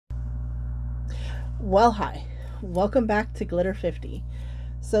Well, hi. Welcome back to Glitter 50.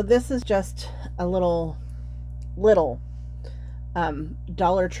 So this is just a little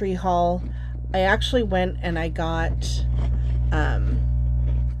Dollar Tree haul. I actually went and I got um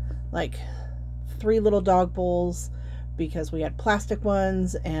like three little dog bowls because we had plastic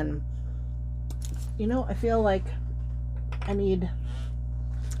ones, and I feel like I need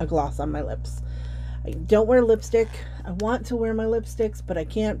a gloss on my lips. I don't wear lipstick. I want to wear my lipsticks, but I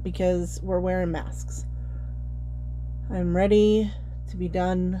can't because we're wearing masks. I'm ready to be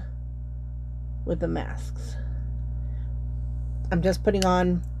done with the masks. I'm just putting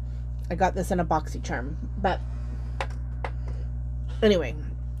on, I got this in a BoxyCharm, but anyway,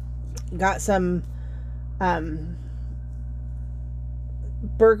 got some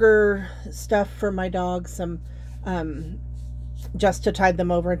burger stuff for my dogs, some just to tide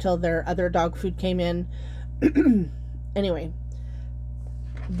them over until their other dog food came in. Anyway,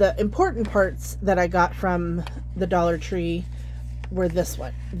 the important parts that I got from the Dollar Tree were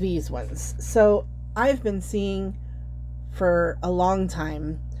these ones. So I've been seeing for a long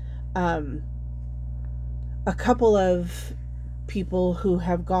time a couple of people who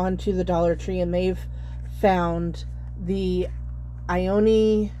have gone to the Dollar Tree and they've found the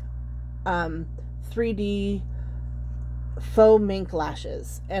Ioni 3D faux mink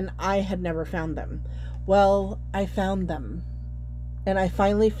lashes, and I had never found them. Well, I found them, and I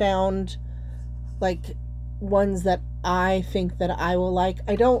finally found like ones that I think that I will like.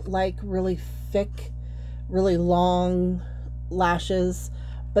 I don't like really thick, really long lashes,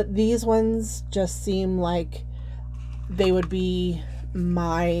 but these ones just seem like they would be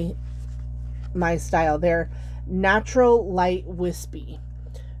my style. They're natural light wispy.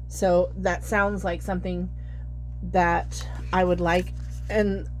 So that sounds like something that I would like,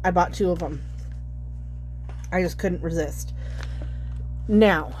 and I bought two of them. I just couldn't resist.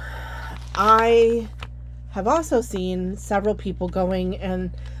 Now, I have also seen several people going and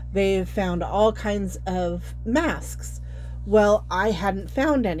they've found all kinds of masks. Well, I hadn't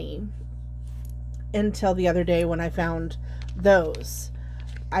found any until the other day when I found those.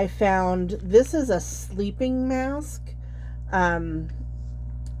 I found, this is a sleeping mask, and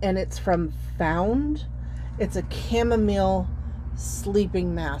it's from Found. It's a chamomile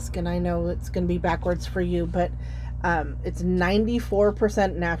sleeping mask, and I know it's going to be backwards for you, but it's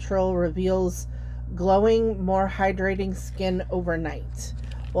 94% natural, reveals glowing, more hydrating skin overnight.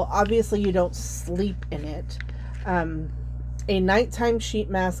 Well, obviously you don't sleep in it. A nighttime sheet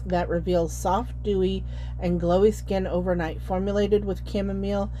mask that reveals soft, dewy, and glowy skin overnight. Formulated with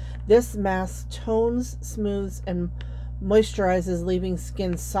chamomile, this mask tones, smooths, and moisturizes, leaving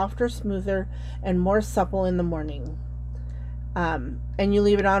skin softer, smoother, and more supple in the morning. And you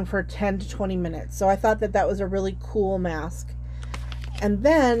leave it on for 10 to 20 minutes. So I thought that that was a really cool mask. And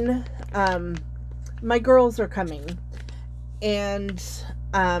then my girls are coming, and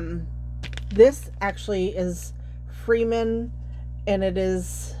this actually is Freeman, and it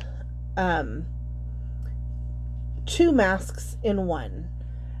is two masks in one.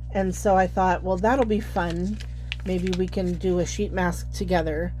 And so I thought, well, that'll be fun. Maybe we can do a sheet mask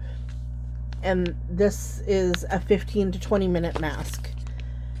together. And this is a 15 to 20 minute mask.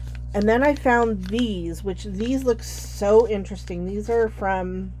 And then I found these, which these look so interesting. These are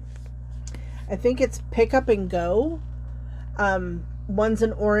from, I think it's Pick Up and Go. One's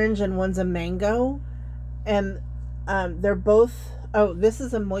an orange and one's a mango. And they're both, oh, this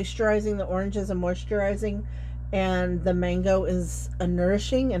is a moisturizing. The orange is a moisturizing, and the mango is a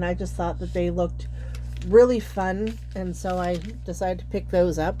nourishing. And I just thought that they looked really fun, and so I decided to pick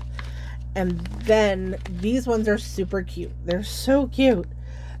those up. And then these ones are super cute. They're so cute.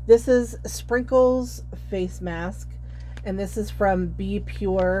 This is Sprinkles face mask, and this is from Be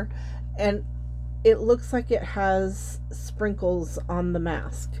Pure, and it looks like it has sprinkles on the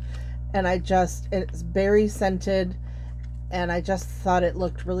mask. And it's berry scented, and I just thought it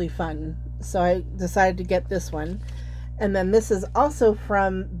looked really fun, so I decided to get this one. And then this is also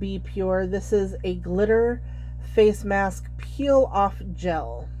from Be Pure. This is a glitter face mask peel off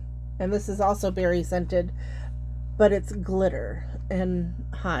gel, and this is also berry scented, but it's glitter. And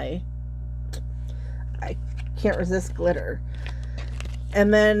hi, I can't resist glitter.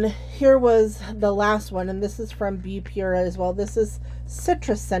 And then here was the last one, and this is from Be Pure as well. This is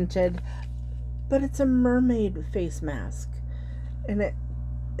citrus scented, but it's a mermaid face mask, and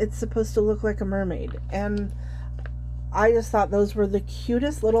it's supposed to look like a mermaid. And I just thought those were the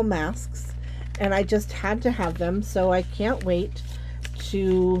cutest little masks, and I just had to have them, so I can't wait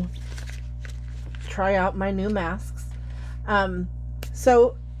to try out my new masks.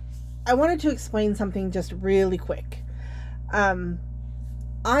 So I wanted to explain something just really quick.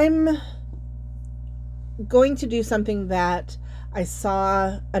 I'm going to do something that I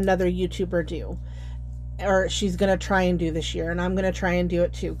saw another YouTuber do, or she's going to try and do this year, and I'm going to try and do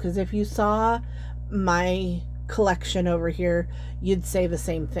it too, because if you saw my collection over here, you'd say the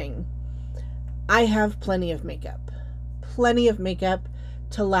same thing. I have plenty of makeup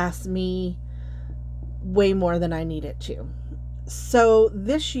to last me way more than I need it to. So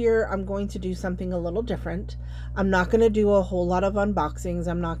this year I'm going to do something a little different. I'm not going to do a whole lot of unboxings.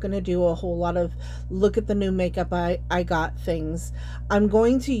 I'm not going to do a whole lot of look at the new makeup I got things. I'm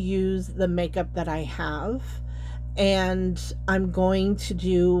going to use the makeup that I have, and I'm going to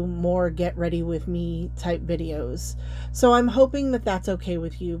do more get ready with me type videos. So I'm hoping that that's okay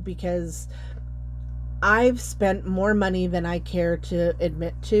with you, because I've spent more money than I care to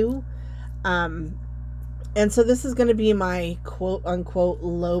admit to. And so this is going to be my quote unquote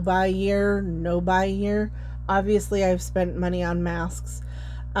low buy year, no buy year. Obviously I've spent money on masks,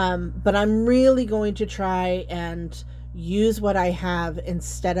 but I'm really going to try and use what I have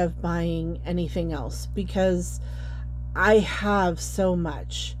instead of buying anything else, because I have so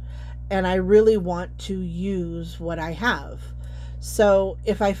much and I really want to use what I have. So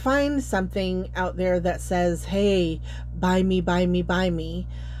if I find something out there that says, hey, buy me, buy me, buy me,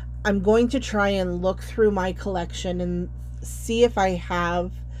 I'm going to try and look through my collection and see if I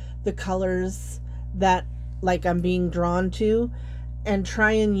have the colors that like I'm being drawn to, and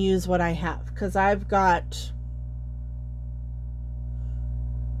try and use what I have, because I've got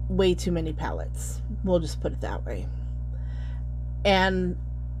way too many palettes. We'll just put it that way. And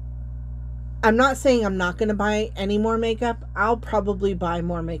I'm not saying I'm not going to buy any more makeup. I'll probably buy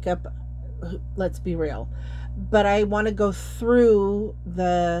more makeup. Let's be real. But I want to go through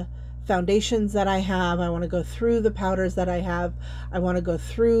the foundations that I have. I want to go through the powders that I have. I want to go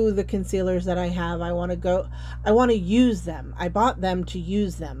through the concealers that I have. I want to use them. I bought them to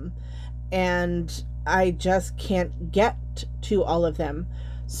use them, and I just can't get to all of them.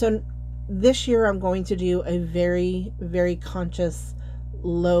 So this year I'm going to do a very, very conscious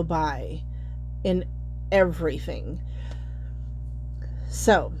low buy in everything.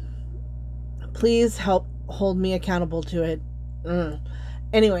 So please help hold me accountable to it.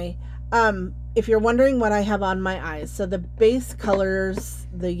 Anyway, if you're wondering what I have on my eyes, so the base colors,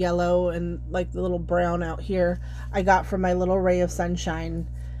 the yellow and like the little brown out here, I got from my little Ray of Sunshine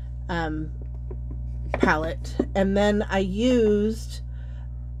palette. And then I used,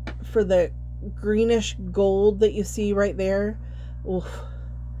 for the greenish gold that you see right there,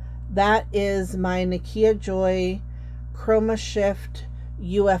 that is my Nakia Joy Chroma Shift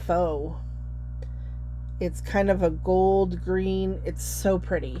UFO. It's kind of a gold green. It's so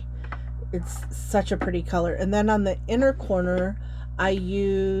pretty. It's such a pretty color. And then on the inner corner, I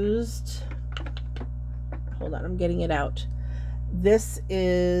used, hold on, I'm getting it out. This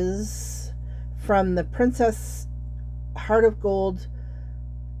is from the Princess Heart of Gold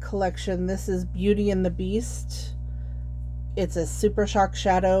collection. This is Beauty and the Beast. It's a Super Shock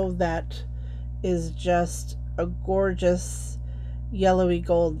shadow that is just a gorgeous yellowy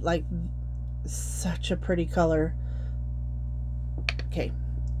gold, like such a pretty color. Okay,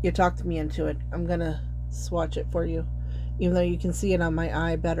 you talked me into it. I'm gonna swatch it for you, even though you can see it on my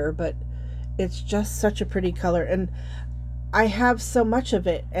eye better, but it's just such a pretty color. And I have so much of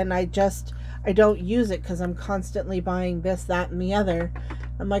it, and I don't use it because I'm constantly buying this, that, and the other.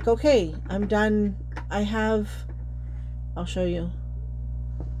 I'm like, okay, I'm done. I have, I'll show you,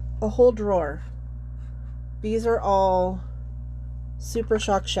 a whole drawer. These are all Super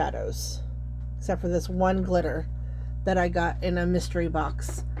Shock shadows, except for this one glitter that I got in a mystery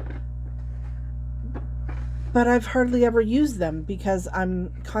box. But I've hardly ever used them because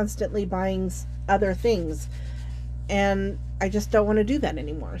I'm constantly buying other things, and I just don't want to do that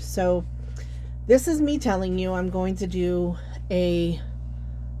anymore. So this is me telling you I'm going to do a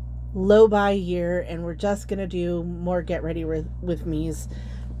low buy year, and we're just going to do more get ready with me's.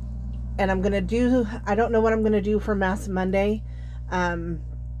 And I'm going to do, I don't know what I'm going to do for Mass Monday,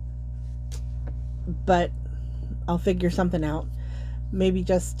 but I'll figure something out. Maybe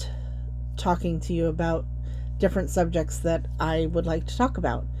just talking to you about different subjects that I would like to talk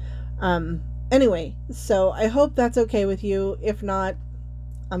about. Anyway, so I hope that's okay with you. If not,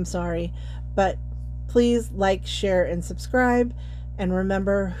 I'm sorry. But please like, share, and subscribe. And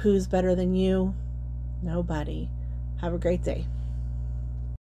remember, who's better than you? Nobody. Have a great day.